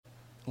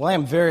Well, I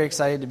am very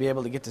excited to be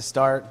able to get to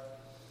start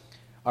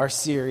our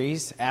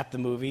series at the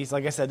movies.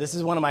 Like I said, this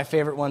is one of my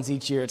favorite ones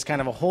each year. It's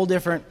kind of a whole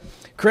different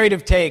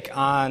creative take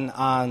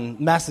on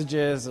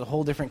messages, a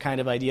whole different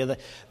kind of idea.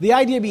 The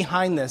idea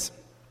behind this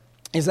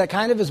is that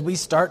kind of as we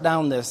start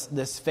down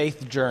this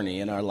faith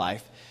journey in our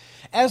life,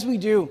 as we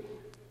do,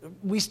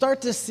 we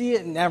start to see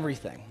it in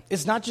everything.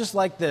 It's not just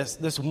like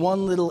this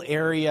one little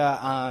area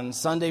on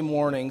Sunday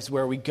mornings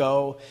where we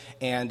go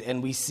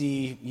and we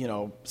see,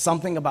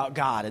 something about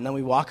God, and then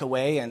we walk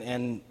away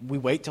and we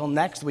wait till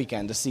next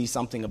weekend to see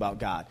something about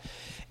God.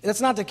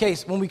 That's not the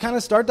case. When we kind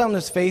of start down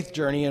this faith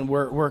journey and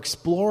we're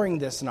exploring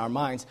this in our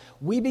minds,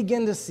 we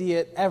begin to see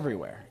it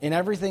everywhere, in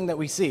everything that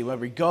we see, where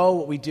we go,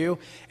 what we do,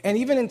 and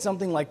even in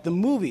something like the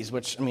movies,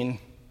 which,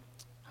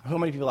 how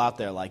many people out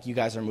there, you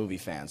guys are movie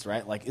fans,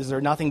 right? Is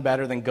there nothing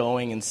better than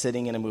going and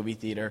sitting in a movie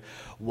theater,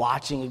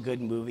 watching a good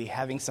movie,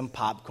 having some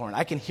popcorn?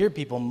 I can hear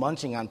people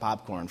munching on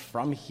popcorn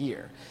from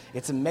here.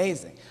 It's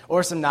amazing.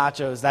 Or some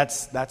nachos.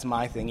 That's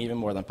my thing, even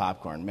more than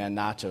popcorn. Man,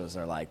 nachos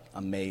are,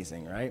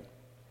 amazing, right?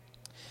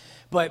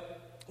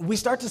 But we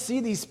start to see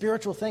these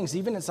spiritual things,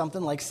 even in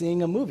something like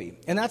seeing a movie.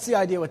 And that's the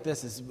idea with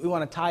this, is we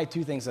want to tie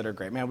two things that are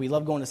great. Man, we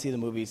love going to see the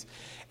movies.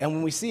 And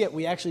when we see it,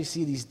 we actually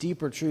see these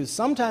deeper truths,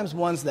 sometimes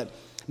ones that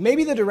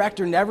maybe the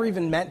director never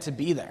even meant to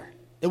be there.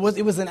 It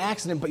was an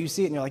accident, but you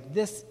see it and you're like,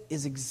 this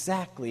is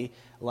exactly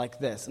like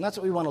this. And that's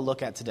what we want to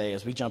look at today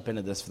as we jump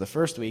into this for the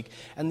first week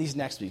and these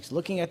next weeks,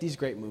 looking at these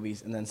great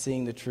movies and then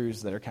seeing the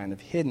truths that are kind of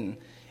hidden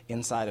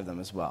inside of them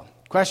as well.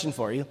 Question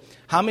for you.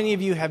 How many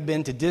of you have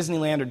been to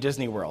Disneyland or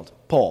Disney World?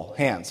 Poll,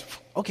 hands.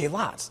 Okay,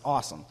 lots.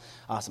 Awesome.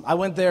 I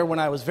went there when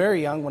I was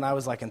very young, when I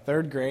was in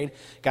third grade.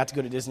 Got to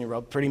go to Disney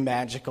World. Pretty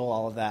magical,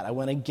 all of that. I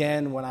went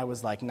again when I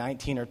was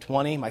 19 or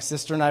 20. My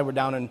sister and I were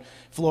down in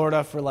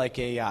Florida for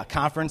a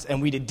conference,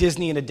 and we did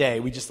Disney in a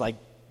day. We just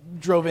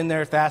drove in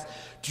there fast,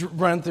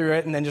 run through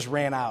it, and then just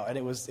ran out. And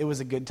it was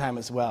a good time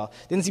as well.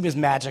 Didn't seem as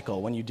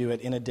magical when you do it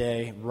in a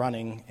day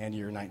running, and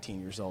you're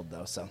 19 years old,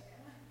 though, so.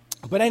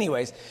 But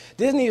anyways,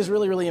 Disney is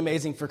really, really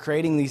amazing for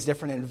creating these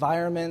different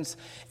environments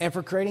and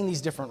for creating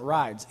these different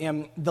rides.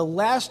 And the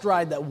last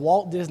ride that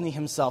Walt Disney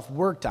himself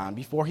worked on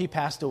before he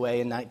passed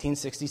away in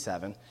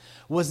 1967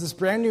 was this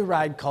brand new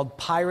ride called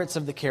Pirates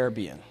of the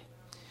Caribbean.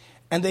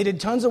 And they did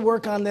tons of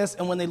work on this,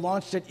 and when they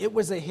launched it, it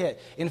was a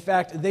hit. In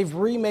fact, they've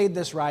remade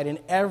this ride in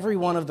every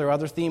one of their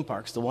other theme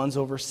parks, the ones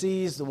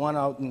overseas, the one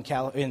out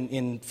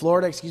in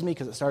Florida,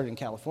 because it started in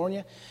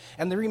California.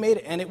 And they remade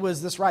it, and it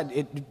was this ride.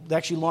 It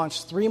actually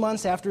launched 3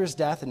 months after his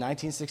death in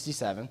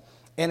 1967,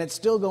 and it's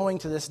still going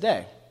to this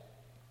day.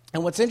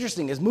 And what's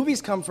interesting is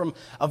movies come from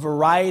a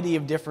variety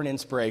of different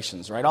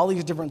inspirations, right? All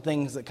these different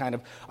things that kind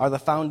of are the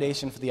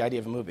foundation for the idea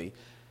of a movie.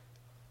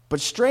 But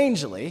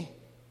strangely,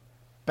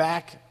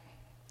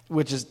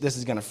 this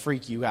is going to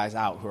freak you guys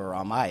out who are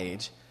on my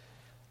age,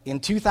 in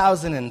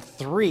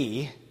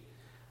 2003,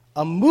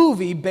 a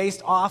movie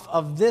based off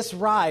of this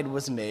ride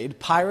was made,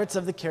 Pirates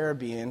of the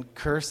Caribbean,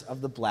 Curse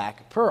of the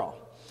Black Pearl.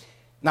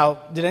 Now,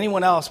 did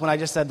anyone else, when I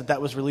just said that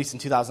was released in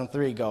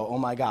 2003, go, oh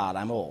my God,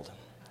 I'm old?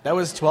 That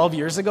was 12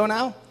 years ago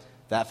now?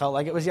 That felt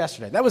like it was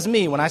yesterday. That was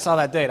me when I saw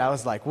that date. I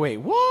was like, wait,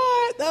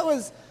 what?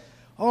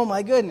 Oh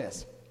my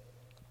goodness.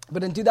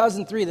 But in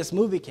 2003, this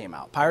movie came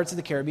out, Pirates of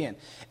the Caribbean.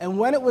 And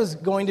when it was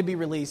going to be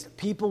released,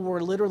 people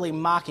were literally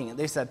mocking it.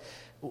 They said,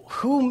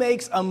 who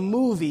makes a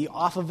movie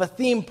off of a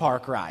theme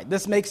park ride?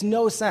 This makes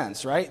no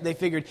sense, right? They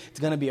figured it's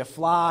going to be a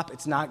flop.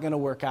 It's not going to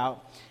work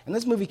out. And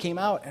this movie came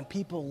out, and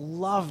people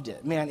loved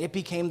it. Man, it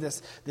became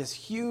this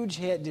huge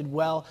hit, did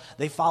well.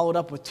 They followed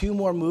up with 2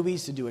 more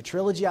movies to do a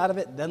trilogy out of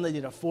it. Then they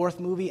did a 4th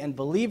movie. And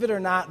believe it or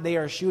not, they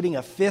are shooting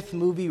a 5th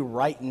movie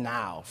right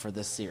now for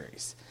this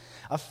series.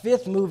 A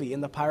 5th movie in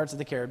the Pirates of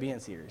the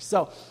Caribbean series.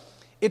 So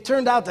it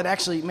turned out that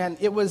actually, man,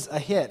 it was a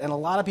hit. And a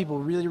lot of people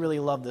really, really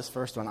loved this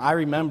first one. I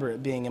remember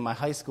it being in my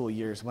high school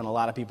years when a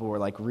lot of people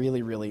were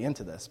really, really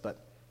into this. But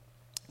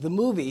the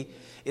movie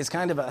is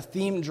kind of a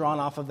theme drawn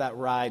off of that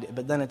ride,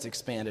 but then it's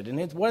expanded.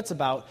 And what it's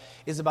about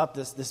is about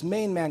this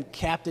main man,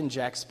 Captain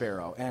Jack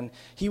Sparrow. And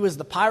he was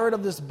the pirate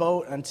of this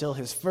boat until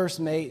his first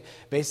mate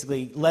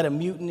basically led a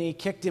mutiny,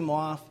 kicked him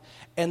off.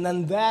 And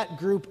then that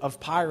group of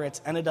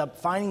pirates ended up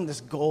finding this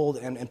gold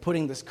and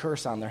putting this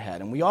curse on their head.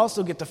 And we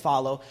also get to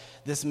follow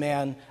this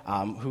man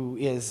who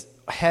is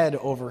head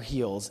over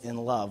heels in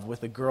love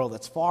with a girl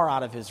that's far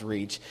out of his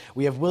reach.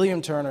 We have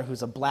William Turner,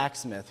 who's a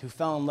blacksmith, who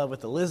fell in love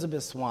with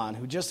Elizabeth Swann,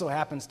 who just so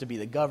happens to be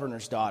the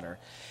governor's daughter.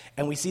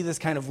 And we see this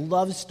kind of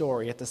love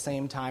story at the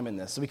same time in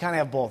this. So we kind of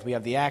have both. We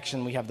have the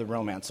action, we have the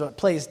romance. So it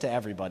plays to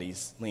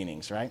everybody's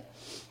leanings, right?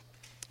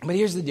 But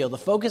here's the deal. The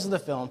focus of the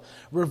film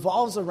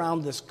revolves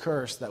around this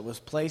curse that was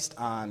placed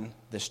on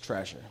this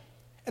treasure.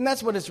 And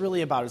that's what it's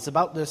really about. It's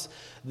about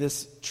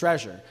this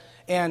treasure.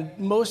 And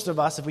most of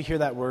us, if we hear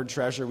that word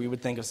treasure, we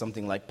would think of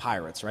something like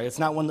pirates, right? It's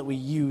not one that we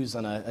use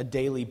on a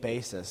daily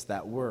basis,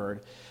 that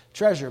word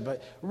treasure.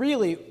 But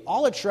really,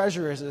 all a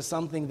treasure is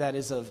something that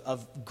is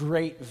of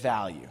great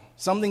value,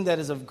 something that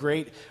is of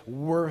great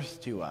worth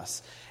to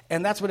us.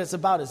 And that's what it's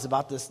about. It's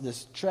about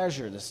this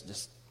treasure,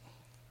 this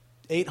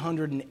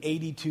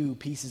 882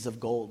 pieces of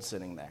gold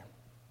sitting there.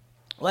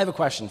 Well, I have a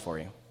question for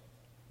you.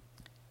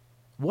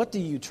 What do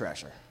you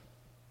treasure?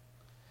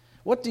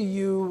 What do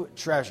you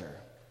treasure?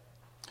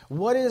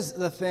 What is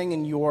the thing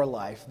in your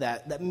life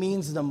that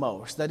means the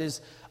most, that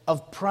is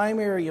of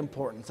primary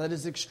importance, that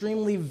is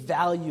extremely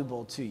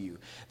valuable to you,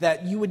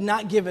 that you would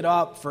not give it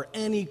up for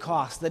any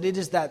cost, that it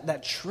is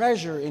that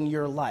treasure in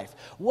your life?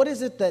 What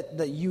is it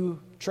that you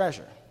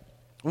treasure?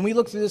 When we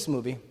look through this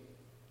movie,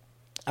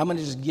 I'm going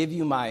to just give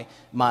you my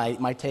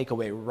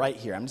takeaway right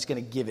here. I'm just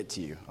going to give it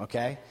to you,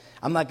 okay?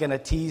 I'm not going to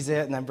tease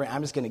it, and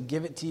I'm just going to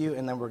give it to you,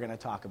 and then we're going to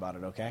talk about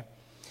it, okay?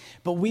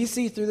 But we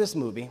see through this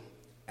movie,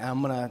 and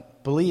I'm going to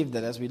believe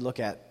that as we look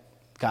at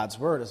God's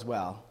Word as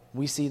well,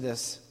 we see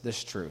this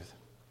truth.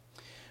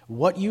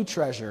 What you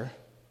treasure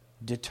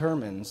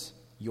determines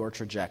your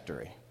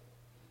trajectory.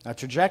 Now,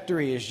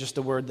 trajectory is just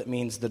a word that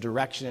means the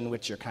direction in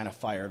which you're kind of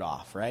fired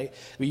off, right?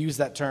 We use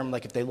that term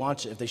like if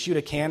they shoot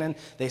a cannon,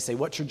 they say,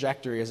 what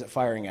trajectory is it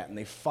firing at? And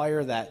they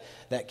fire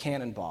that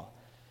cannonball.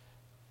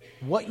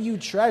 What you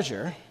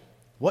treasure,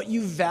 what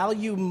you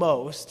value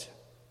most,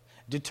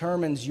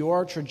 determines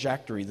your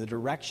trajectory, the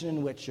direction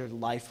in which your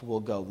life will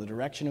go, the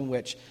direction in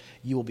which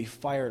you will be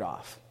fired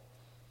off.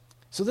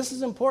 So this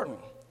is important,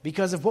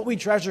 because if what we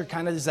treasure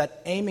kind of is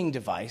that aiming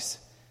device,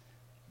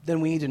 then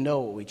we need to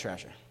know what we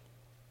treasure.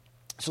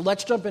 So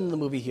let's jump into the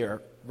movie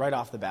here right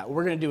off the bat. What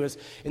we're going to do is,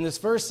 in this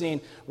first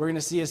scene, we're going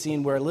to see a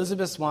scene where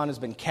Elizabeth Swann has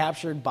been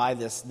captured by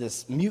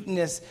this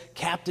mutinous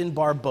Captain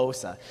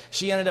Barbossa.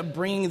 She ended up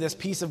bringing this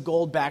piece of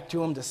gold back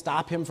to him to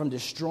stop him from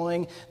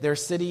destroying their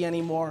city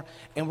anymore.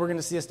 And we're going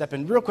to see a step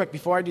in. Real quick,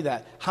 before I do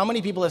that, how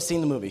many people have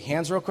seen the movie?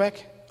 Hands real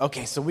quick.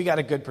 Okay, so we got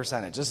a good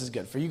percentage. This is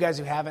good. For you guys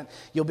who haven't,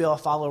 you'll be able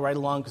to follow right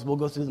along because we'll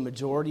go through the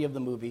majority of the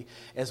movie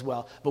as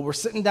well. But we're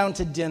sitting down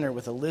to dinner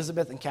with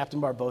Elizabeth and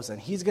Captain Barbossa,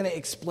 and he's going to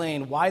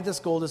explain why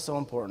this gold is so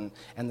important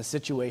and the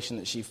situation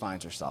that she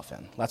finds herself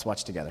in. Let's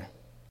watch together.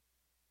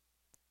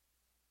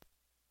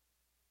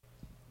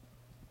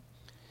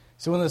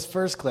 So in this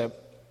first clip,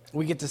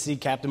 we get to see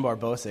Captain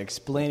Barbossa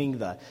explaining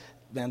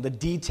the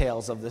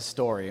details of this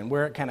story and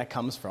where it kind of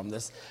comes from.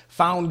 This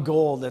found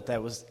gold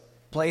that was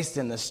placed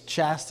in this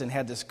chest and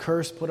had this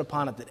curse put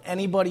upon it that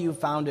anybody who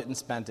found it and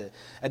spent it,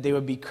 that they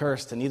would be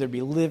cursed and neither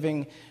be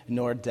living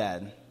nor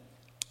dead.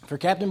 For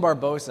Captain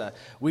Barbossa,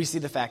 we see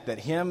the fact that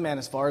him, and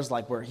as far as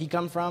like where he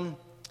come from,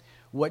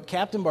 what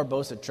Captain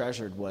Barbossa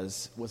treasured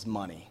was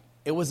money.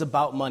 It was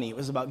about money. It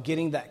was about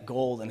getting that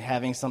gold and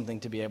having something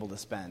to be able to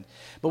spend.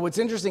 But what's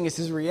interesting is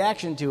his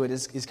reaction to it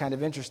is kind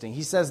of interesting.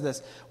 He says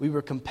this: we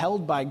were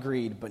compelled by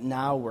greed, but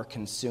now we're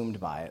consumed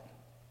by it.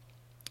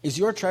 Is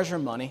your treasure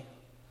money?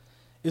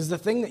 Is the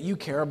thing that you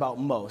care about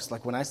most,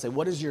 like when I say,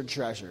 what is your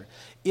treasure?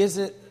 Is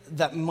it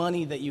that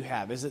money that you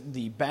have? Is it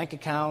the bank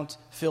account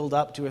filled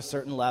up to a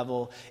certain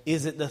level?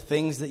 Is it the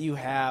things that you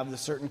have, the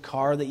certain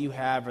car that you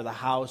have, or the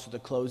house, or the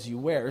clothes you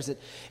wear? Is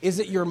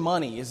it your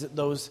money? Is it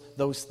those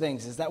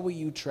things? Is that what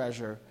you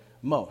treasure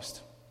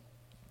most?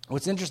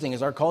 What's interesting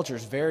is our culture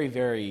is very,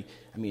 very,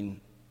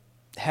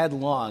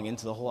 headlong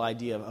into the whole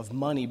idea of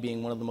money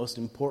being one of the most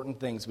important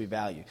things we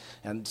value.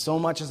 And so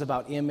much is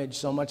about image,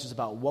 so much is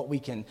about what we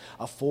can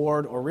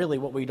afford, or really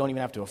what we don't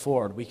even have to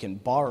afford, we can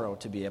borrow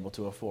to be able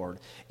to afford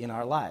in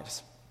our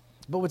lives.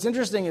 But what's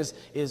interesting is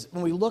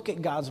when we look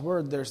at God's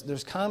Word,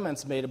 there's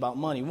comments made about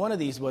money. One of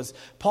these was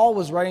Paul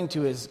was writing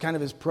to his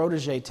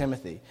protege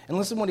Timothy. And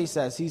listen what he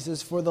says. He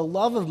says, "For the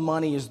love of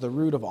money is the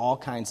root of all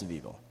kinds of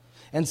evil.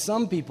 And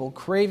some people,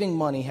 craving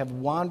money, have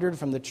wandered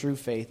from the true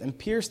faith and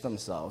pierced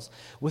themselves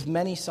with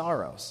many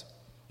sorrows."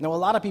 Now,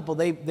 a lot of people,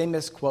 they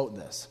misquote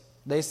this.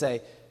 They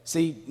say,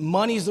 see,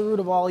 money's the root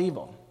of all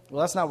evil.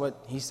 Well, that's not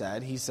what he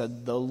said. He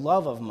said the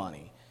love of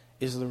money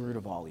is the root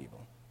of all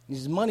evil. He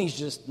says money's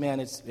just,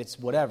 it's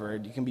whatever.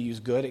 It can be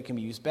used good, it can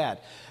be used bad.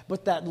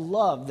 But that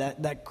love,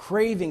 that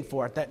craving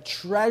for it, that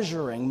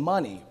treasuring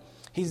money,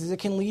 he says it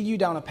can lead you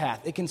down a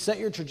path. It can set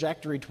your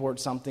trajectory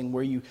towards something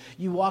where you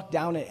walk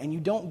down it and you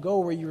don't go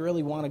where you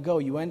really want to go.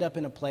 You end up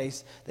in a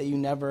place that you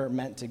never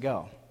meant to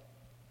go.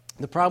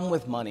 The problem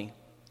with money,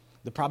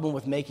 the problem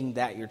with making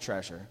that your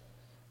treasure,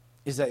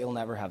 is that you'll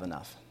never have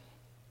enough.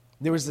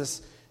 There was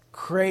this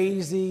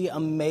crazy,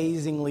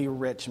 amazingly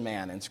rich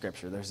man in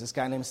Scripture. There's this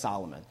guy named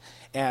Solomon.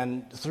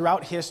 And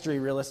throughout history,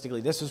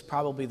 realistically, this was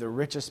probably the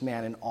richest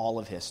man in all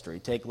of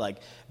history. Take like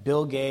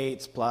Bill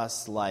Gates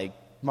plus like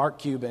Mark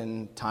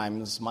Cuban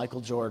times Michael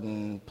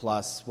Jordan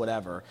plus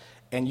whatever,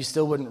 and you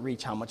still wouldn't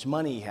reach how much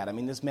money he had.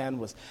 This man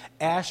was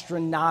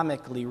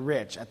astronomically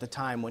rich at the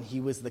time when he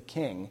was the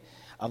king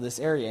of this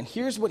area. And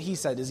here's what he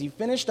said as he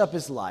finished up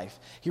his life.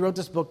 He wrote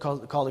this book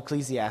called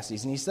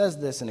Ecclesiastes, and he says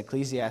this in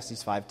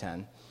Ecclesiastes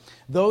 5:10.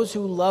 "Those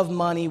who love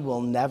money will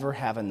never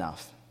have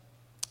enough.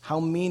 How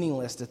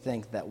meaningless to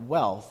think that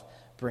wealth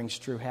brings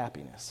true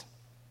happiness."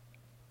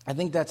 I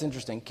think that's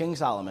interesting. King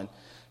Solomon,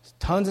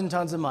 tons and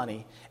tons of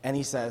money, and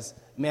he says,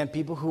 man,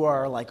 people who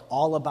are like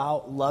all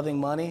about loving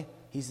money,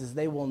 he says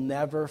they will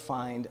never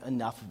find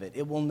enough of it.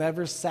 It will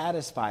never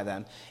satisfy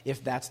them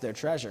if that's their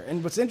treasure.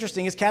 And what's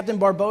interesting is Captain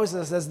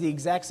Barbossa says the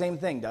exact same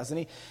thing, doesn't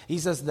he? He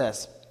says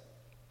this: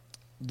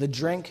 The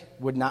drink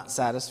would not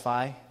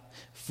satisfy.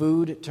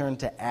 Food turned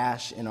to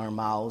ash in our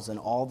mouths, and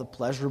all the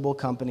pleasurable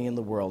company in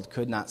the world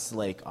could not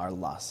slake our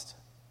lust.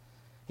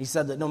 He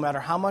said that no matter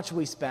how much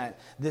we spent,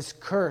 this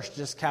curse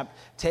just kept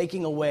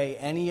taking away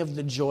any of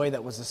the joy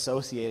that was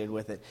associated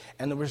with it,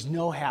 and there was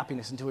no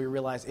happiness until we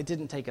realized it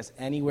didn't take us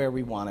anywhere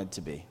we wanted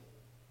to be.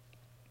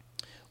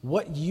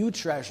 What you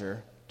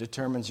treasure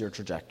determines your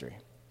trajectory.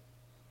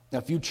 Now,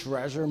 if you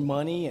treasure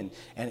money, and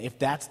if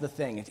that's the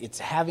thing, it's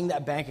having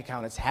that bank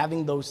account, it's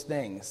having those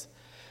things,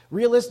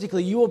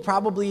 realistically, you will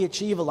probably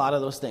achieve a lot of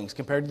those things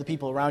compared to the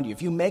people around you.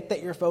 If you make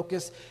that your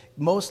focus,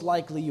 most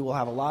likely you will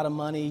have a lot of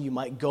money. You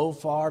might go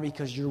far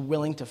because you're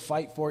willing to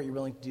fight for it. You're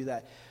willing to do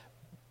that.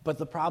 But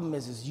the problem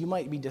is you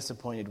might be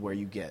disappointed where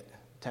you get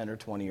 10 or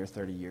 20 or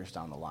 30 years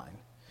down the line.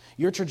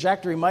 Your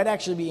trajectory might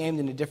actually be aimed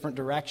in a different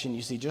direction,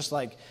 you see, just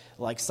like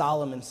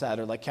Solomon said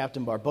or like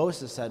Captain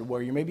Barbosa said,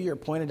 where maybe you're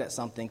pointed at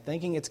something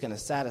thinking it's going to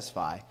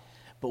satisfy,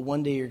 but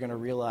one day you're going to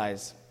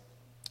realize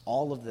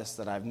all of this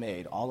that I've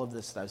made, all of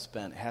this that I've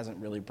spent hasn't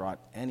really brought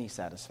any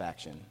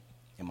satisfaction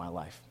in my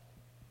life.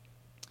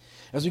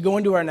 As we go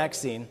into our next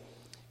scene,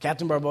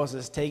 Captain Barbosa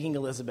is taking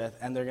Elizabeth,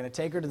 and they're going to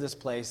take her to this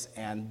place,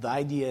 and the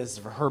idea is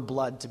for her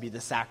blood to be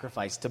the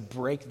sacrifice, to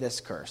break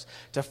this curse,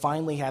 to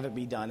finally have it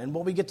be done. And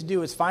what we get to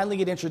do is finally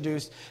get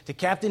introduced to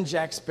Captain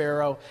Jack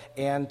Sparrow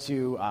and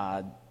to,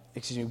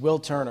 Will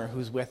Turner,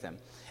 who's with him.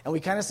 And we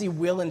kind of see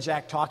Will and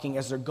Jack talking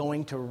as they're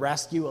going to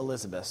rescue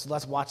Elizabeth. So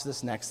let's watch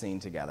this next scene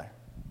together.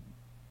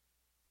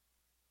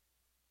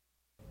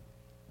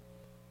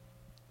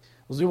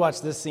 As we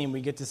watch this scene, we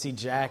get to see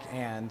Jack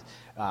and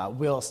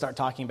Will start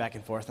talking back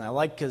and forth. And I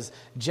like because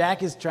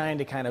Jack is trying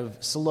to kind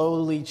of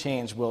slowly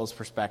change Will's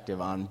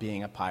perspective on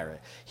being a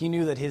pirate. He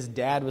knew that his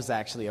dad was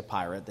actually a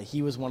pirate, that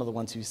he was one of the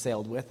ones who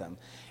sailed with him.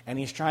 And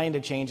he's trying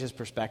to change his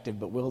perspective,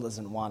 but Will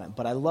doesn't want it.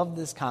 But I love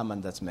this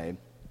comment that's made.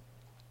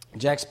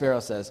 Jack Sparrow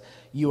says,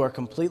 "You are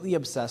completely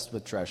obsessed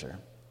with treasure."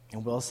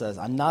 And Will says,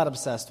 "I'm not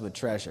obsessed with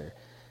treasure."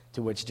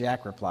 To which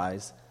Jack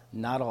replies,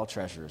 "Not all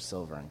treasure is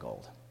silver and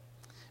gold."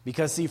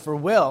 Because, see, for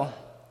Will,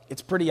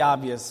 it's pretty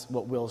obvious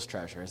what Will's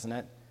treasure, isn't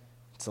it?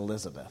 It's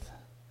Elizabeth.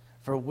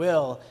 For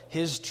Will,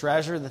 his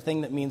treasure, the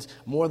thing that means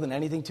more than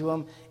anything to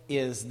him,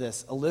 is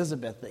this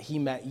Elizabeth that he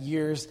met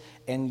years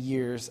and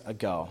years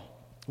ago.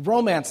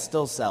 Romance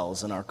still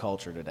sells in our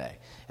culture today.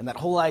 And that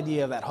whole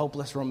idea of that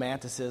hopeless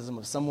romanticism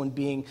of someone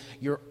being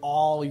your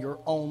all, your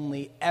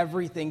only,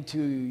 everything to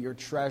you, your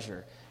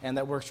treasure, and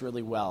that works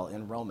really well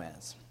in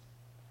romance.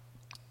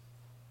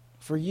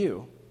 For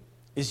you,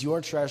 is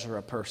your treasure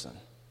a person?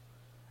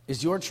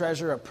 Is your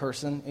treasure a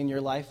person in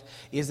your life?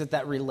 Is it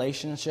that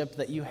relationship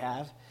that you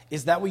have?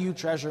 Is that what you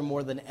treasure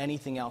more than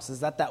anything else?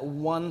 Is that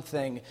one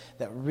thing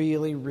that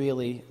really,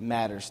 really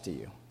matters to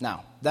you?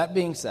 Now, that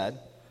being said,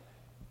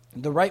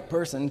 the right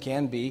person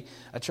can be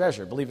a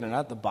treasure. Believe it or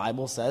not, the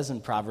Bible says in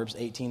Proverbs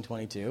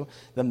 18:22,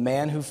 the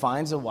man who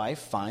finds a wife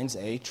finds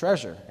a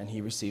treasure, and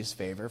he receives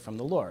favor from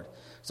the Lord.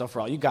 So for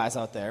all you guys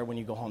out there, when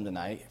you go home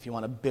tonight, if you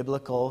want a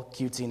biblical,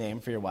 cutesy name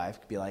for your wife,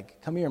 be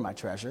like, "Come here, my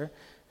treasure."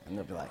 And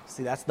they'll be like,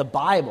 "See, that's the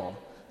Bible.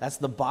 That's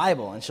the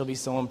Bible." And she'll be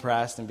so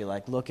impressed and be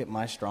like, "Look at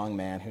my strong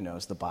man who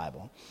knows the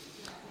Bible."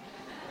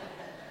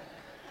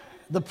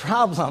 The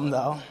problem,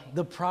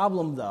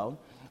 though,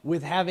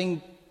 with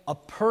having a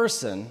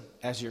person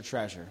as your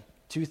treasure,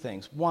 two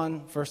things.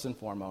 One, first and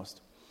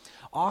foremost,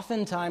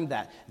 oftentimes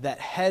that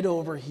head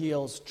over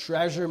heels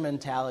treasure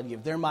mentality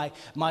of they're my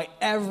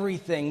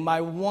everything,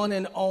 my one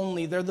and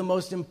only, they're the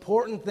most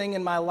important thing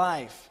in my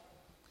life.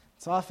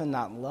 It's often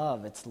not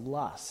love, it's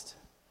lust.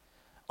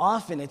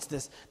 Often it's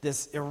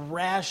this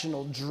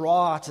irrational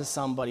draw to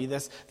somebody,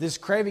 this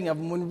craving of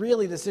them, when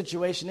really the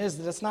situation is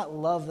that it's not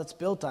love that's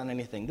built on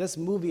anything. This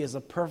movie is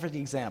a perfect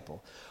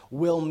example.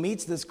 Will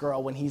meets this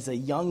girl when he's a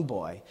young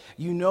boy.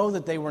 You know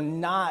that they were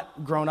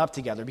not grown up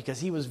together because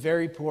he was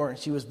very poor and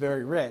she was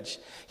very rich.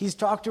 He's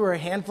talked to her a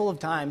handful of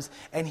times,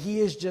 and he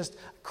is just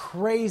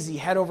crazy,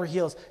 head over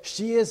heels.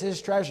 She is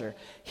his treasure.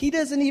 He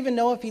doesn't even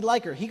know if he'd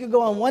like her. He could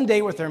go on one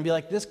date with her and be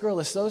like, "This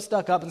girl is so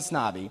stuck up and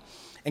snobby."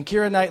 And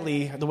Keira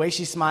Knightley, the way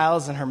she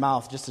smiles and her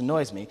mouth just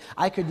annoys me.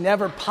 I could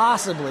never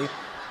possibly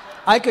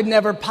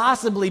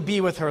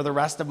be with her the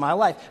rest of my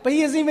life. But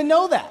he doesn't even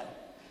know that.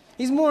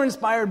 He's more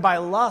inspired by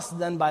lust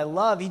than by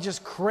love. He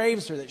just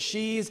craves her, that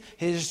she's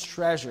his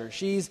treasure.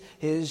 She's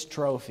his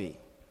trophy.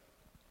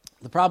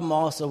 The problem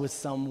also with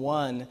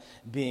someone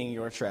being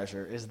your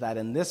treasure is that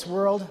in this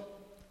world,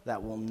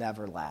 that will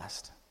never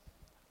last.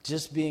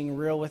 Just being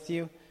real with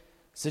you,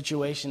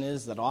 situation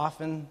is that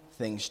often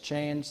things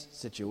change,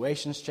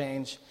 situations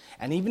change,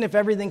 and even if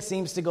everything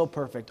seems to go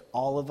perfect,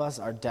 all of us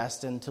are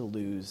destined to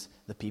lose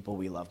the people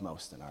we love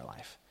most in our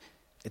life.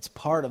 It's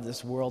part of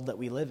this world that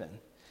we live in.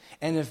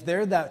 And if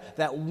they're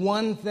that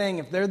one thing,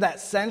 if they're that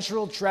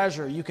central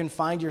treasure, you can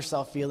find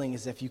yourself feeling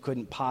as if you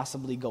couldn't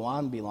possibly go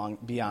on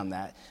beyond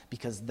that,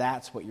 because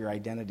that's what your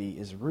identity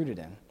is rooted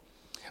in.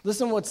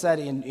 Listen to what's said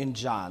in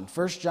John.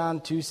 1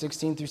 John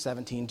 2:16 through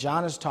 17.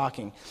 John is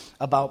talking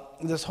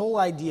about this whole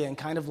idea and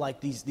kind of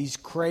like these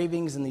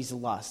cravings and these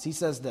lusts. He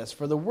says this,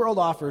 "For the world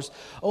offers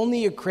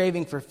only a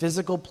craving for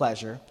physical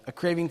pleasure, a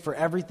craving for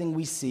everything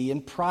we see,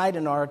 and pride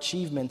in our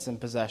achievements and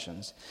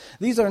possessions.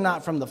 These are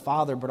not from the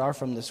Father, but are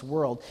from this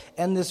world.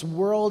 And this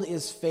world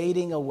is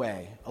fading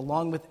away,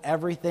 along with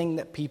everything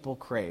that people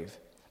crave.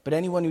 But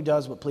anyone who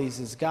does what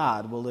pleases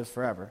God will live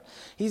forever."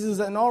 He says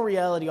that in all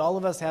reality, all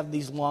of us have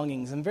these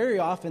longings. And very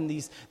often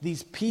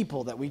these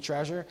people that we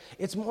treasure,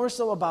 it's more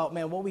so about,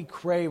 man, what we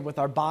crave with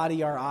our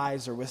body, our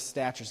eyes, or with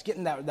statures.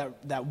 Getting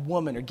that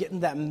woman or getting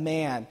that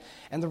man.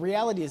 And the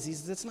reality is,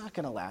 it's not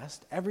going to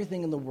last.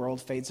 Everything in the world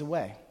fades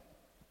away.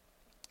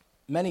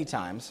 Many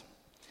times,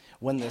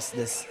 when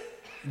this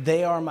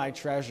they are my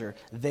treasure,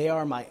 they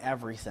are my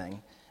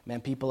everything, man,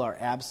 people are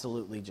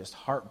absolutely just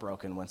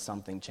heartbroken when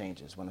something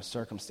changes, when a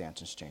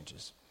circumstance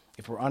changes.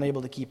 If we're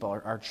unable to keep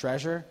our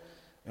treasure,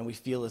 and we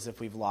feel as if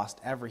we've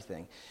lost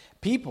everything.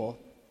 People,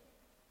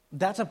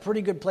 that's a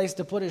pretty good place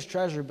to put his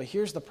treasure, but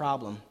here's the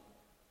problem.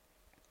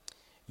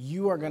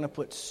 You are going to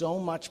put so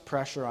much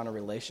pressure on a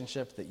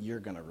relationship that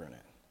you're going to ruin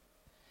it.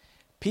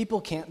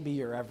 People can't be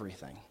your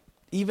everything.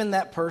 Even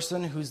that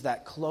person who's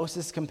that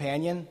closest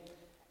companion,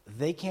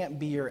 they can't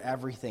be your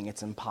everything.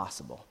 It's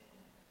impossible.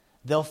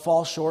 They'll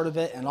fall short of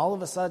it, and all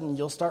of a sudden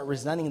you'll start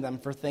resenting them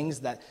for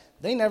things that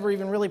they never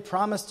even really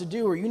promised to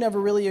do or you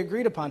never really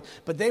agreed upon,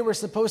 but they were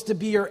supposed to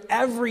be your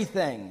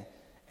everything,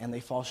 and they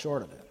fall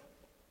short of it.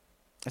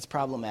 It's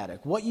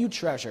problematic. What you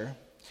treasure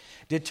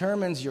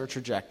determines your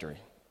trajectory.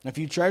 If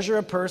you treasure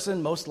a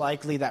person, most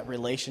likely that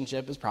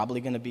relationship is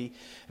probably going to be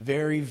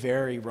very,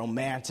 very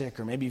romantic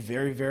or maybe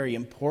very, very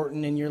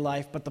important in your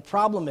life, but the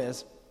problem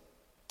is,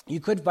 you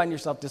could find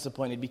yourself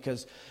disappointed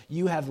because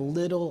you have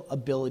little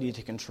ability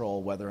to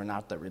control whether or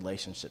not that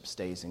relationship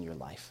stays in your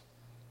life.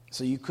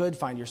 So you could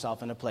find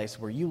yourself in a place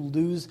where you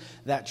lose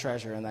that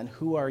treasure, and then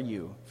who are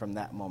you from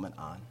that moment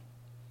on?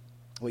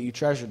 What you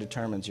treasure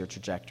determines your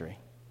trajectory.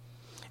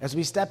 As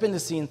we step into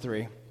scene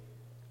 3,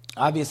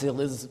 obviously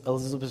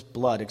Elizabeth's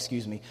blood,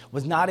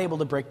 was not able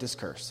to break this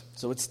curse,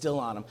 so it's still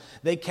on him.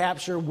 They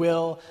capture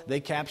Will,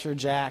 they capture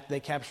Jack, they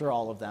capture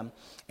all of them,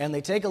 and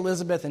they take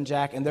Elizabeth and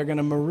Jack, and they're going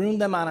to maroon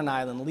them on an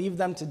island, leave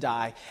them to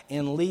die,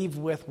 and leave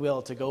with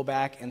Will to go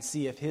back and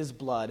see if his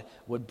blood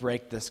would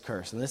break this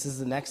curse. And this is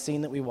the next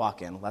scene that we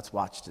walk in. Let's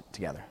watch it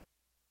together.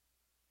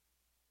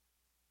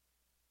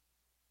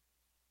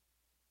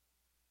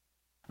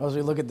 As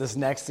we look at this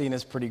next scene,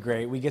 is pretty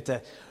great. We get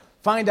to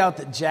find out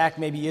that Jack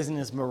maybe isn't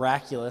as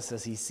miraculous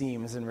as he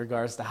seems in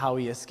regards to how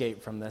he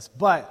escaped from this.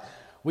 But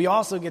we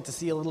also get to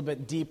see a little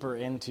bit deeper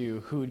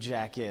into who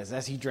Jack is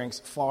as he drinks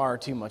far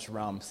too much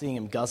rum. Seeing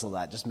him guzzle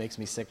that just makes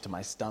me sick to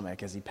my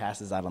stomach as he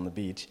passes out on the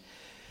beach.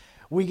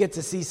 We get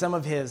to see some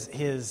of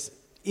his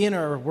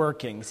inner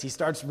workings. He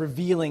starts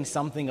revealing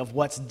something of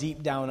what's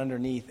deep down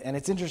underneath. And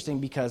it's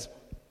interesting because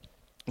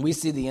we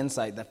see the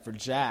insight that for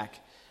Jack,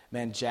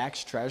 man,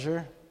 Jack's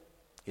treasure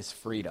is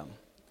freedom.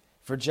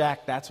 For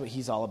Jack, that's what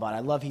he's all about. I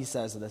love he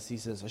says this. He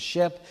says, a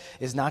ship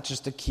is not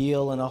just a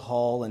keel and a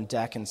hull and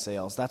deck and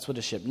sails. That's what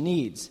a ship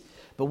needs.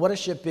 But what a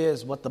ship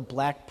is, what the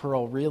Black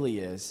Pearl really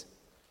is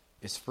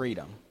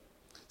freedom.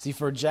 See,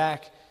 for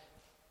Jack,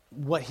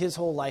 what his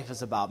whole life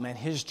is about, man,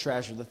 his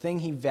treasure, the thing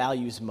he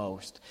values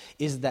most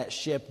is that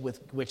ship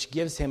which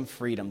gives him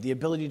freedom, the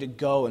ability to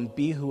go and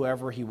be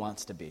whoever he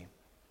wants to be.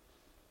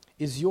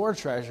 Is your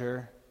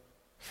treasure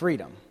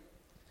freedom?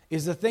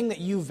 Is the thing that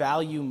you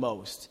value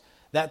most,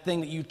 that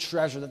thing that you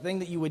treasure, the thing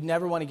that you would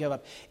never want to give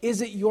up,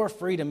 is it your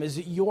freedom? Is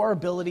it your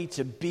ability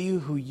to be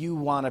who you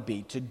want to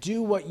be, to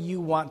do what you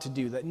want to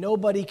do, that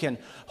nobody can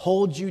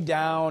hold you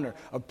down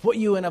or put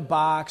you in a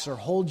box or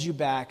hold you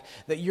back,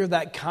 that you're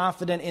that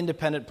confident,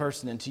 independent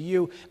person? And to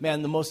you,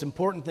 man, the most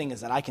important thing is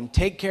that I can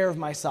take care of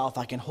myself,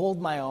 I can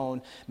hold my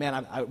own,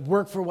 man, I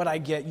work for what I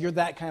get. You're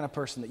that kind of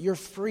person, that your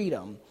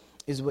freedom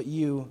is what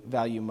you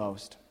value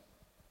most.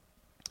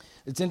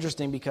 It's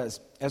interesting because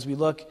as we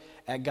look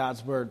at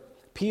God's Word,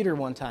 Peter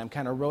one time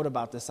kind of wrote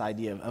about this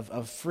idea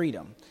of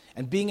freedom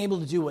and being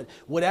able to do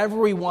whatever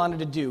we wanted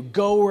to do,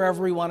 go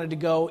wherever we wanted to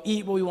go,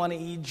 eat what we want to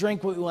eat,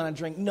 drink what we want to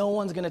drink. No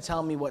one's going to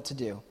tell me what to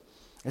do.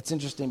 It's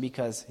interesting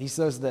because he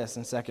says this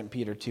in 2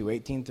 Peter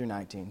 2:18 through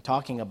 19,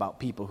 talking about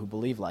people who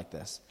believe like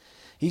this.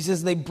 He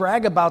says, they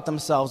brag about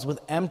themselves with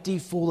empty,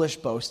 foolish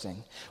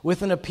boasting.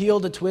 With an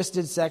appeal to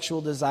twisted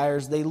sexual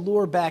desires, they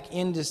lure back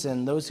into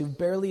sin those who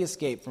barely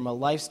escape from a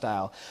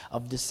lifestyle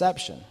of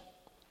deception.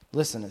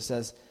 Listen, it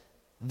says,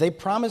 they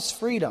promise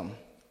freedom,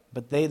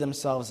 but they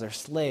themselves are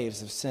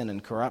slaves of sin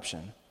and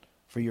corruption,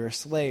 for you're a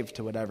slave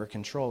to whatever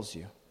controls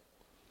you.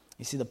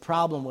 You see, the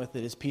problem with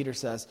it is Peter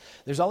says,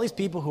 there's all these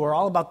people who are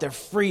all about their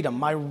freedom,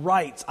 my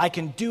rights. I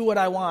can do what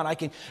I want. I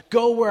can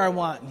go where I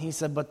want. And he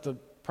said, but the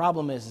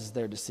problem is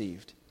they're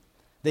deceived.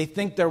 They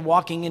think they're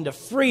walking into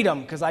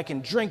freedom because I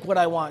can drink what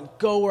I want,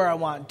 go where I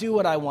want, do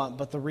what I want.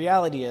 But the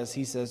reality is,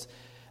 he says,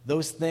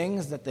 those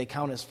things that they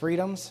count as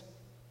freedoms,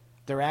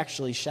 they're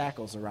actually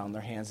shackles around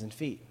their hands and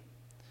feet.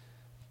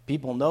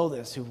 People know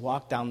this who've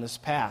walked down this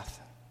path.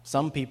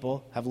 Some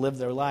people have lived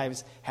their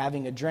lives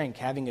having a drink,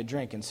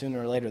 and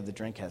sooner or later the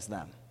drink has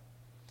them.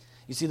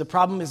 You see, the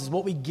problem is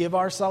what we give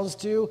ourselves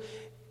to,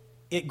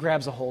 it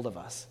grabs a hold of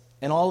us.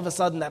 And all of a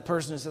sudden, that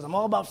person who says, I'm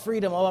all about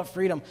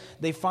freedom,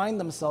 they find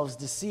themselves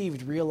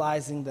deceived,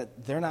 realizing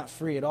that they're not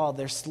free at all.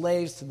 They're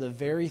slaves to the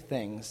very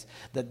things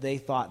that they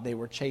thought they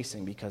were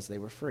chasing because they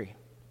were free.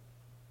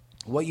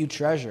 What you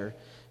treasure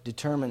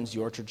determines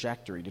your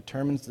trajectory,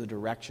 determines the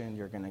direction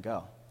you're going to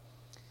go.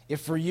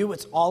 If for you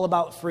it's all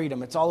about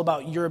freedom, it's all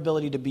about your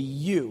ability to be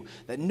you,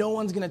 that no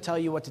one's going to tell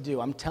you what to do,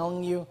 I'm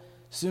telling you,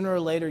 sooner or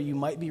later you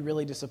might be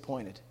really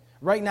disappointed.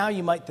 Right now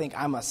you might think,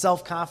 I'm a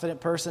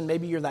self-confident person.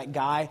 Maybe you're that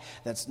guy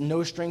that's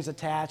no strings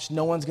attached.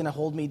 No one's going to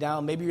hold me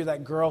down. Maybe you're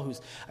that girl who's,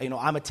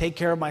 I'm a take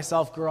care of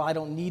myself girl. I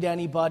don't need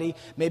anybody.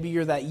 Maybe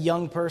you're that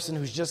young person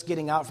who's just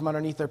getting out from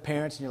underneath their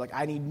parents and you're like,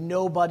 I need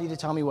nobody to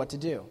tell me what to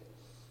do.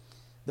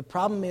 The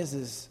problem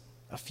is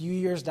a few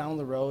years down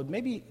the road,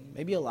 maybe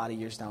a lot of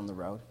years down the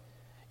road,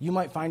 you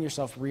might find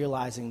yourself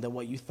realizing that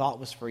what you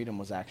thought was freedom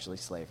was actually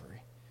slavery.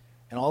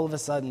 And all of a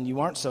sudden, you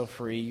aren't so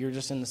free. You're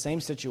just in the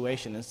same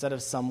situation. Instead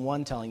of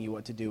someone telling you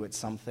what to do, it's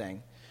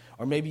something.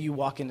 Or maybe you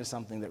walk into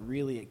something that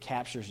really it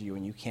captures you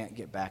and you can't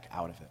get back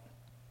out of it.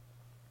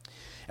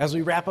 As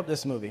we wrap up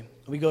this movie,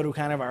 we go to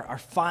kind of our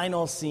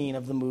final scene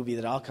of the movie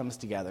that all comes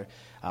together.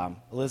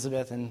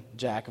 Elizabeth and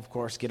Jack, of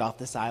course, get off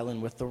this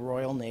island with the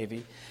Royal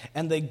Navy.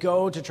 And they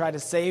go to try to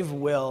save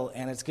Will.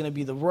 And it's going to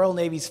be the Royal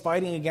Navy's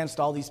fighting against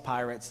all these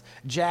pirates.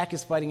 Jack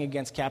is fighting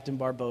against Captain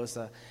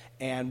Barbossa.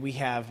 And we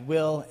have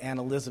Will and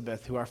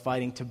Elizabeth who are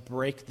fighting to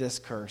break this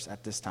curse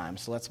at this time.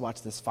 So let's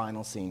watch this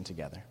final scene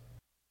together.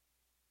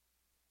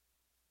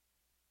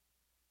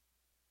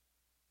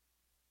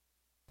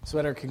 So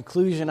at our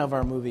conclusion of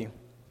our movie,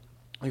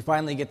 we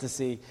finally get to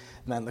see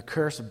then the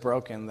curse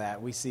broken,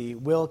 that we see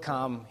Will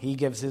come, he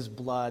gives his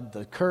blood,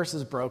 the curse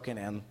is broken,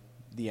 and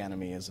the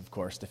enemy is, of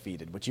course,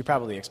 defeated, which you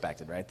probably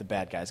expected, right? The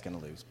bad guy's going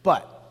to lose.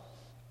 But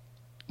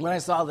when I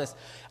saw this,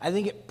 I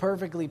think it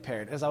perfectly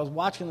paired. As I was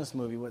watching this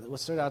movie, what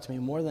stood out to me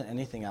more than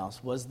anything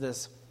else was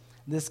this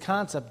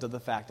concept of the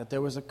fact that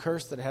there was a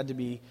curse that had to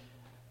be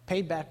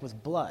paid back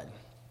with blood.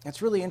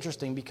 It's really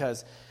interesting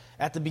because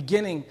at the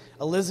beginning,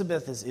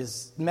 Elizabeth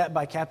is met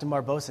by Captain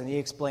Barbossa, and he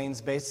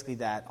explains basically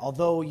that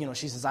although,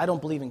 she says, I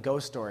don't believe in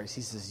ghost stories,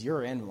 he says,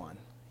 you're in one.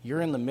 You're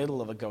in the middle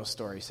of a ghost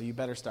story, so you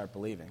better start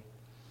believing.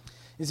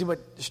 You see, what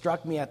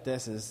struck me at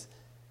this is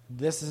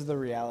the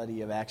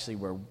reality of actually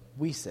where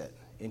we sit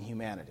in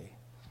humanity.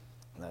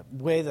 The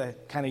way the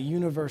kind of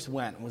universe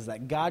went was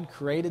that God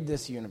created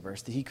this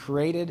universe, that he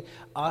created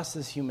us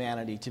as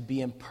humanity to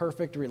be in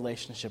perfect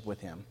relationship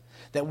with him,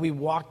 that we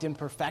walked in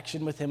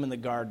perfection with him in the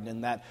garden,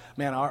 and that,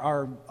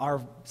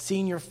 our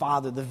senior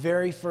father, the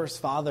very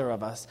first father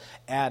of us,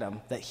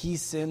 Adam, that he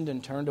sinned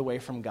and turned away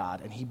from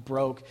God, and he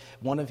broke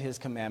one of his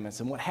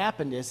commandments. And what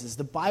happened is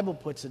the Bible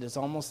puts it as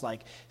almost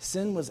like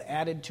sin was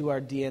added to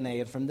our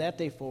DNA, and from that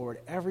day forward,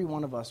 every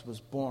one of us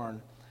was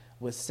born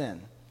with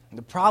sin. And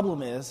the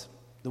problem is,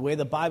 the way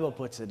the Bible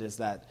puts it, is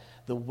that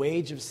the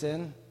wage of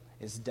sin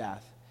is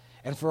death.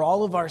 And for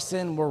all of our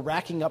sin, we're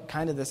racking up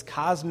kind of this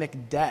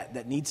cosmic debt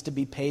that needs to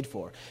be paid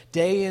for.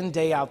 Day in,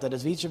 day out, that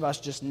as each of us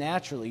just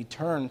naturally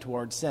turn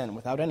towards sin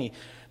without any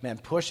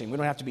pushing. We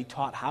don't have to be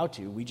taught how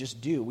to. We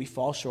just do. We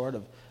fall short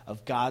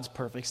of God's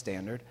perfect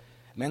standard.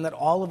 That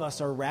all of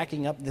us are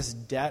racking up this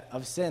debt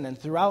of sin. And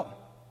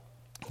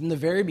from the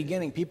very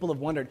beginning, people have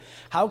wondered,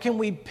 how can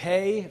we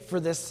pay for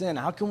this sin?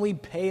 How can we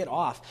pay it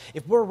off?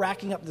 If we're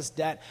racking up this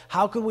debt,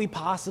 how could we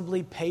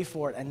possibly pay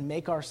for it and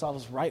make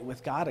ourselves right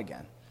with God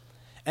again?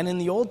 And in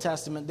the Old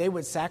Testament, they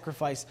would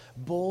sacrifice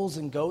bulls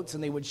and goats,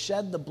 and they would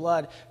shed the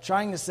blood,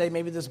 trying to say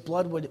maybe this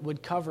blood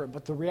would cover it.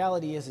 But the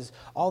reality is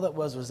all that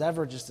was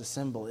ever just a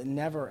symbol. It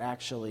never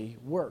actually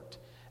worked.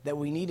 That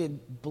we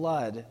needed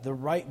blood, the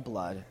right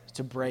blood,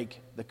 to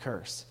break the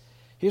curse.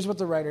 Here's what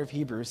the writer of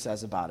Hebrews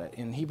says about it.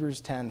 In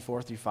Hebrews 10,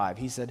 4-5,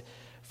 he said,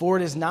 "For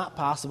it is not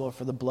possible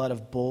for the blood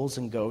of bulls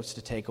and goats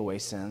to take away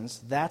sins.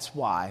 That's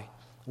why,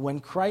 when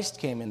Christ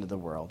came into the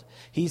world,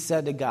 he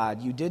said to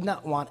God, 'You did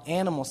not want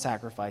animal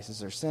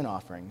sacrifices or sin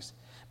offerings,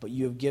 but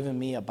you have given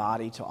me a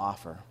body to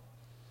offer.'"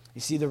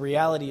 You see, the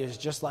reality is,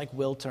 just like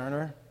Will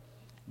Turner,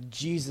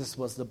 Jesus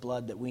was the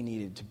blood that we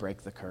needed to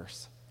break the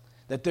curse.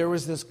 That there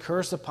was this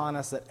curse upon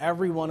us, that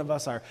every one of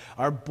us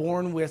are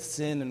born with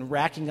sin and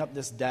racking up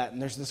this debt. And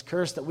there's this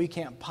curse that we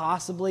can't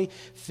possibly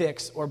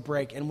fix or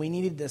break. And we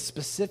needed this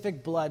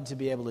specific blood to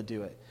be able to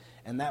do it.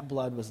 And that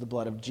blood was the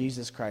blood of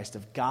Jesus Christ,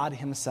 of God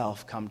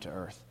himself come to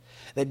earth.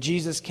 That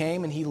Jesus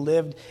came and he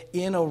lived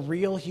in a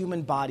real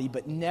human body,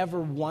 but never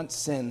once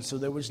sinned, so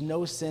there was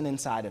no sin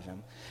inside of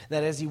him.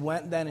 That as he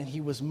went then and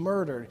he was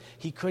murdered,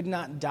 he could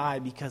not die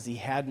because he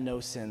had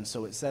no sin.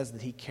 So it says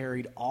that he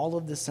carried all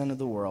of the sin of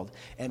the world,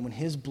 and when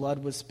his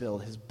blood was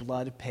spilled, his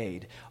blood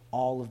paid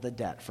all of the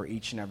debt for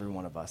each and every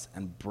one of us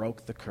and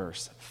broke the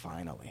curse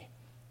finally.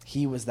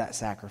 He was that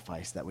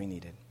sacrifice that we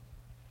needed.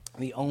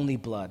 The only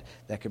blood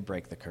that could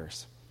break the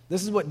curse.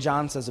 This is what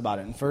John says about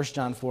it in 1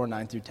 John 4,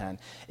 9 through 10,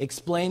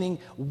 explaining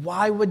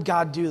why would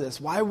God do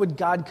this? Why would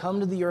God come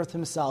to the earth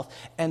himself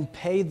and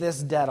pay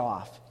this debt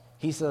off?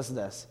 He says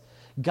this,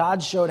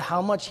 God showed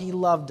how much he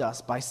loved us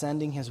by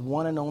sending his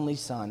one and only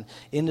Son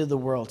into the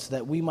world so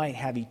that we might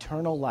have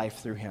eternal life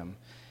through him.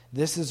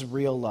 This is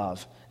real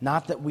love,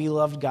 not that we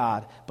loved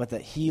God, but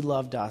that he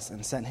loved us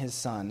and sent his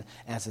Son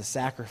as a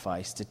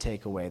sacrifice to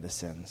take away the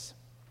sins.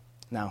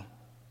 Now,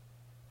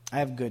 I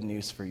have good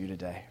news for you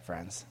today,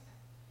 friends.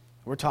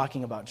 We're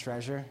talking about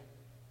treasure.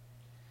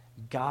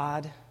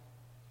 God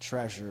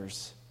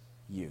treasures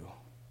you.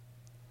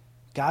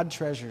 God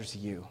treasures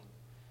you.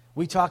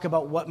 We talk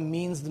about what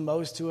means the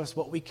most to us,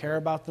 what we care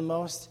about the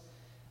most.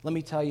 Let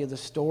me tell you, the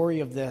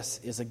story of this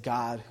is a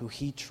God who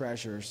he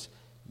treasures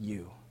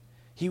you.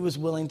 He was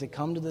willing to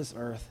come to this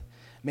earth,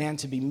 man,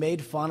 to be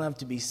made fun of,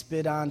 to be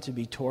spit on, to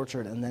be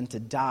tortured, and then to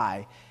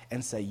die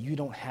and say, you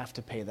don't have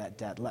to pay that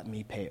debt. Let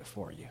me pay it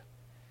for you.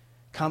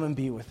 Come and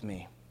be with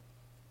me.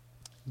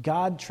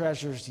 God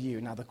treasures you.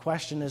 Now the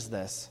question is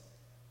this,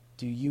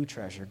 do you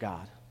treasure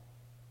God?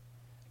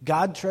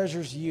 God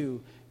treasures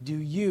you. Do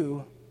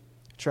you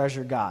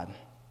treasure God?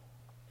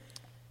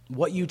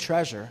 What you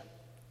treasure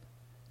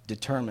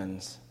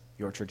determines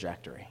your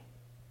trajectory.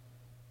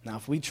 Now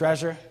if we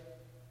treasure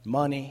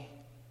money,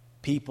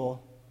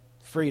 people,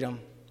 freedom,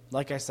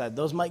 like I said,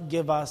 those might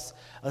give us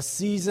a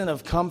season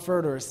of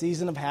comfort or a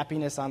season of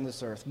happiness on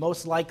this earth.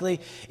 Most likely,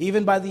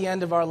 even by the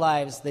end of our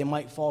lives, they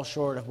might fall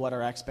short of what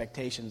our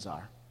expectations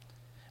are.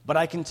 But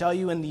I can tell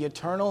you in the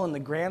eternal, in the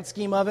grand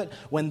scheme of it,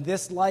 when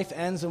this life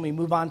ends and we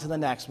move on to the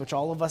next, which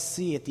all of us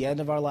see at the end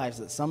of our lives,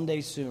 that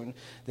someday soon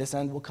this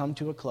end will come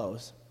to a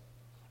close,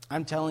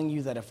 I'm telling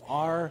you that if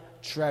our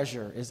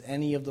treasure is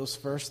any of those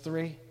first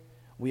three,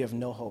 we have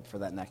no hope for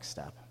that next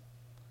step.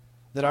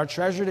 That our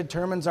treasure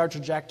determines our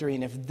trajectory,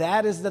 and if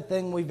that is the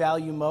thing we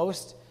value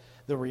most,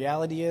 the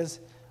reality is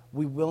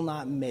we will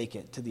not make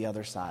it to the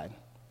other side.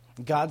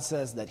 God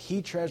says that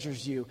he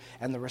treasures you,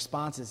 and the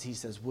response is he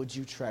says, would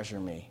you treasure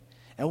me?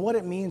 And what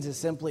it means is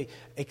simply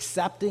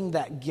accepting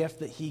that gift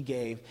that he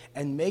gave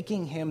and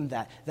making him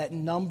that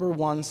number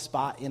one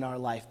spot in our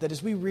life. That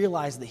as we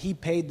realize that he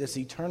paid this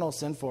eternal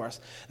sin for us,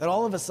 that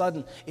all of a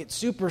sudden it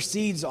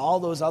supersedes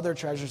all those other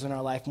treasures in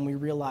our life, and we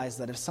realize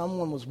that if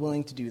someone was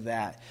willing to do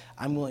that,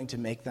 I'm willing to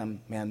make them,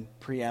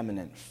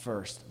 preeminent,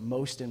 first,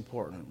 most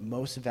important,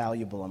 most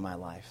valuable in my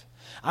life.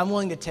 I'm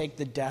willing to take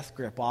the death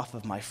grip off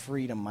of my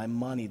freedom, my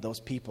money, those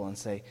people, and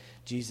say,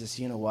 Jesus,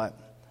 you know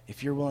what?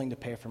 If you're willing to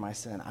pay for my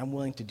sin, I'm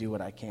willing to do what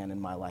I can in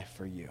my life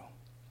for you.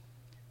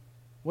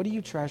 What do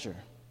you treasure?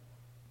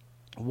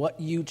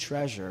 What you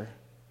treasure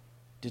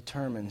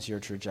determines your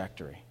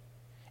trajectory.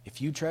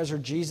 If you treasure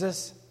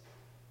Jesus,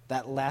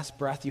 that last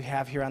breath you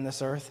have here on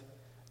this earth,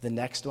 the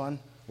next one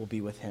will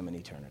be with him in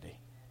eternity.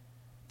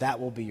 That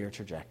will be your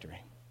trajectory.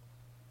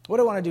 What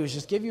I want to do is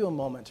just give you a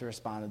moment to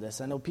respond to this.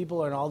 I know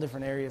people are in all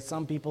different areas.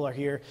 Some people are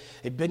here.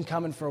 They've been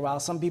coming for a while.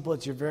 Some people,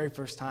 it's your very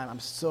first time. I'm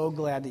so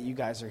glad that you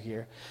guys are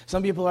here.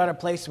 Some people are at a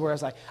place where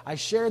it's like, I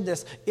shared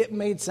this. It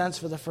made sense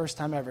for the first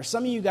time ever.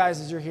 Some of you guys,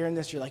 as you're hearing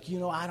this, you're like,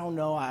 I don't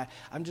know.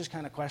 I'm just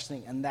kind of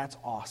questioning, and that's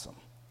awesome.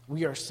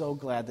 We are so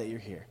glad that you're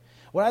here.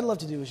 What I'd love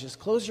to do is just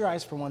close your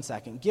eyes for 1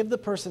 second. Give the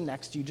person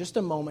next to you just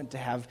a moment to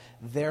have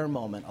their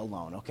moment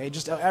alone, okay?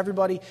 Just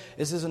everybody,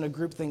 this isn't a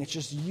group thing. It's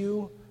just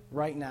you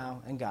right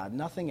now and God,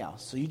 nothing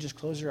else. So you just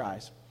close your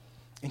eyes.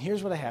 And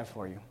here's what I have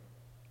for you.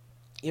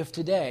 If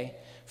today,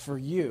 for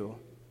you,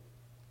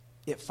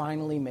 it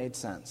finally made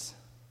sense.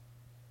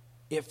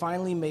 It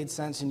finally made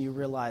sense and you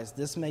realize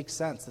this makes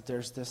sense, that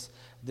there's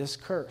this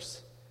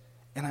curse.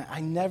 And I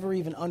never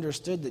even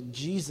understood that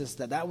Jesus,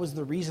 that was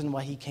the reason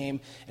why he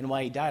came and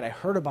why he died. I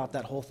heard about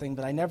that whole thing,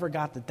 but I never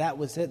got that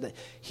was it, that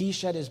he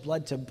shed his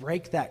blood to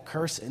break that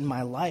curse in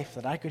my life,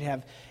 that I could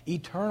have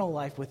eternal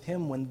life with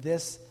him when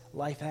this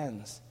life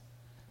ends.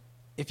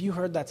 If you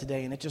heard that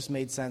today and it just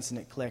made sense and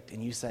it clicked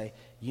and you say,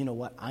 you know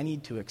what, I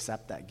need to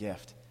accept that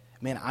gift.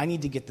 Man, I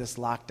need to get this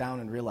locked down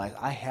and realize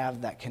I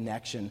have that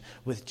connection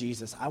with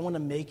Jesus. I want to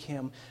make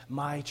him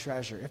my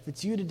treasure. If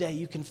it's you today,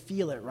 you can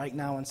feel it right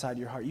now inside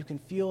your heart. You can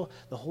feel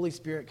the Holy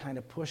Spirit kind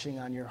of pushing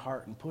on your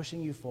heart and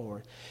pushing you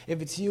forward.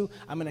 If it's you,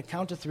 I'm going to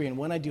count to 3, and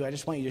when I do, I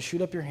just want you to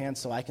shoot up your hands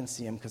so I can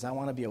see them because I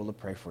want to be able to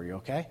pray for you,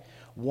 okay?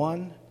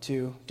 1,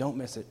 2, don't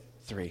miss it,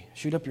 3.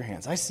 Shoot up your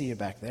hands. I see you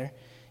back there.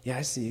 Yeah,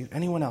 I see you.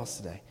 Anyone else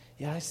today?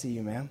 Yeah, I see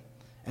you, ma'am.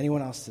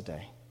 Anyone else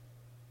today?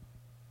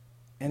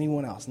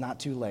 Anyone else? Not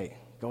too late.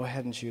 Go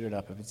ahead and shoot it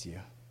up if it's you.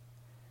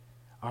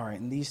 All right,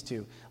 and these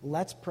two,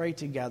 let's pray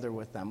together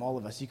with them, all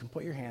of us. You can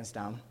put your hands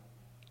down.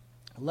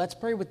 Let's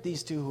pray with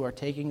these two who are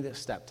taking this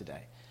step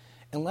today.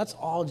 And let's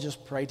all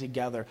just pray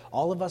together.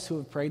 All of us who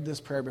have prayed this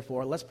prayer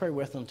before, let's pray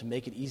with them to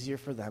make it easier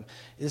for them.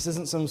 This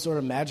isn't some sort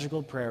of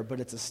magical prayer, but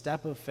it's a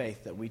step of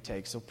faith that we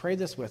take. So pray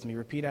this with me.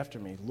 Repeat after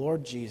me.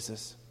 Lord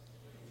Jesus,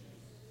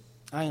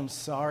 I am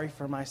sorry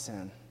for my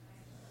sin.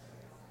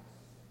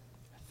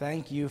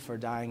 Thank you for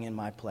dying in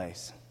my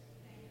place.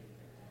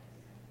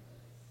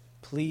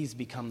 Please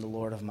become the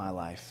Lord of my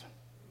life.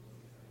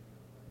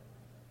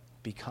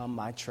 Become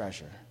my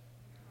treasure.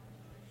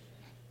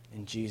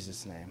 In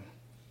Jesus' name.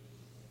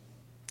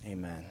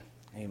 Amen.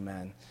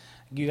 Amen.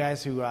 You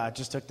guys who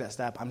just took that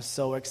step, I'm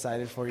so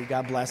excited for you.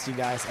 God bless you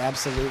guys.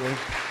 Absolutely.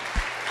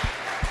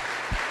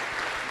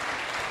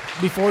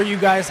 Before you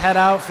guys head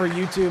out for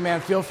YouTube,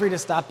 man, feel free to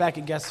stop back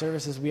at guest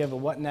services. We have a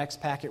What Next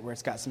packet where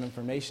it's got some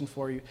information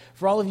for you.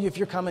 For all of you, if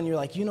you're coming, you're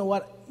like, you know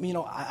what?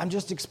 I'm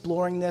just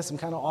exploring this. I'm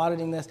kind of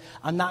auditing this.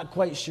 I'm not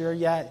quite sure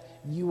yet.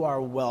 You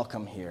are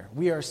welcome here.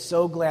 We are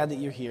so glad that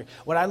you're here.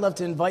 What I'd love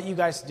to invite you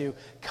guys to do,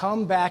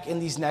 come back in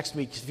these next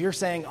weeks. If you're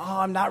saying,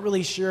 I'm not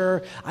really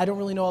sure, I don't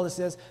really know all this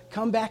is,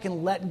 come back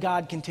and let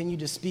God continue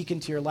to speak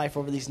into your life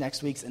over these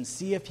next weeks and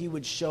see if he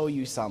would show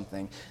you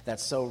something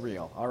that's so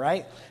real, all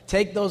right?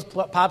 Take those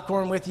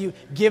popcorn with you.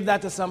 Give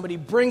that to somebody.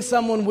 Bring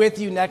someone with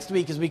you next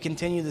week as we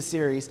continue the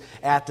series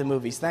at the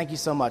movies. Thank you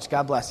so much.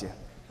 God bless you.